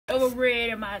ever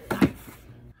read in my life.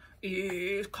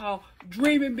 It's called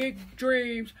Dreaming Big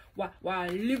Dreams while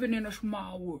living in a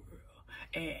small world.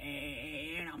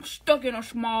 And I'm stuck in a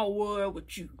small world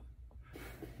with you.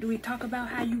 Do we talk about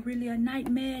how you really a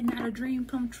nightmare, not a dream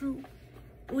come true?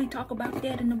 Do we talk about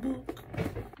that in the book?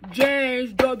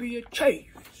 James W.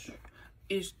 Chase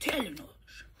is telling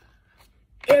us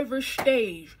every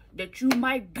stage that you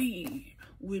might be in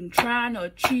when trying to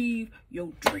achieve your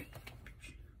dreams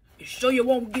is so you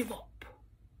won't give up.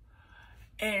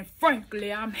 And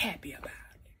frankly, I'm happy about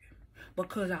it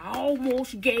because I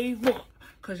almost gave up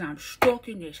because I'm stuck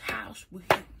in this house with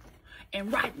you.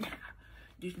 And right now,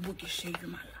 this book is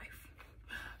saving my life.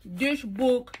 This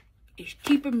book is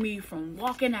keeping me from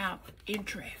walking out in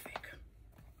traffic.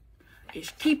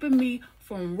 It's keeping me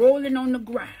from rolling on the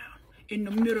ground in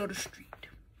the middle of the street.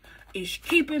 It's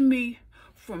keeping me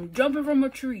from jumping from a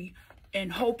tree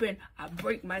and hoping I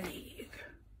break my leg.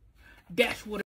 That's what